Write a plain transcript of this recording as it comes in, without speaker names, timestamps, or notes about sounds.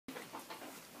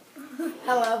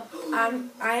Hello,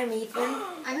 I am Ethan.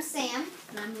 I'm Sam.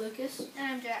 And I'm Lucas.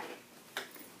 And I'm Jack.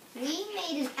 We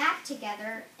made an app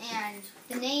together, and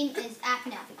the name is App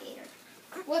Navigator.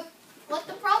 What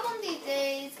the problem these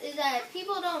days is that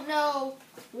people don't know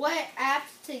what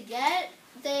apps to get.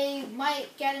 They might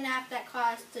get an app that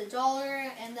costs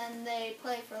 $1, and then they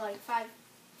play for like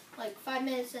five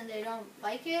minutes, and they don't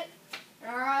like it.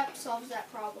 And our app solves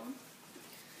that problem.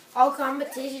 All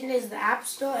competition is the App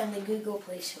Store and the Google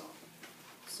Play Store.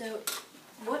 So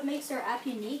what makes our app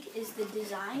unique is the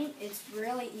design. It's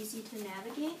really easy to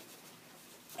navigate,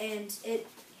 and it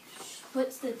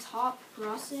puts the top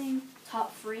grossing,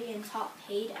 top free, and top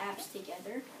paid apps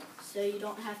together, so you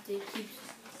don't have to keep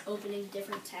opening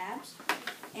different tabs.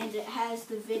 And it has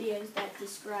the videos that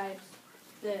describe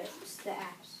the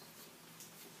apps.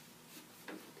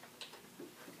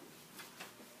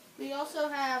 We also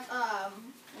have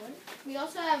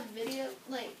video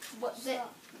like what the.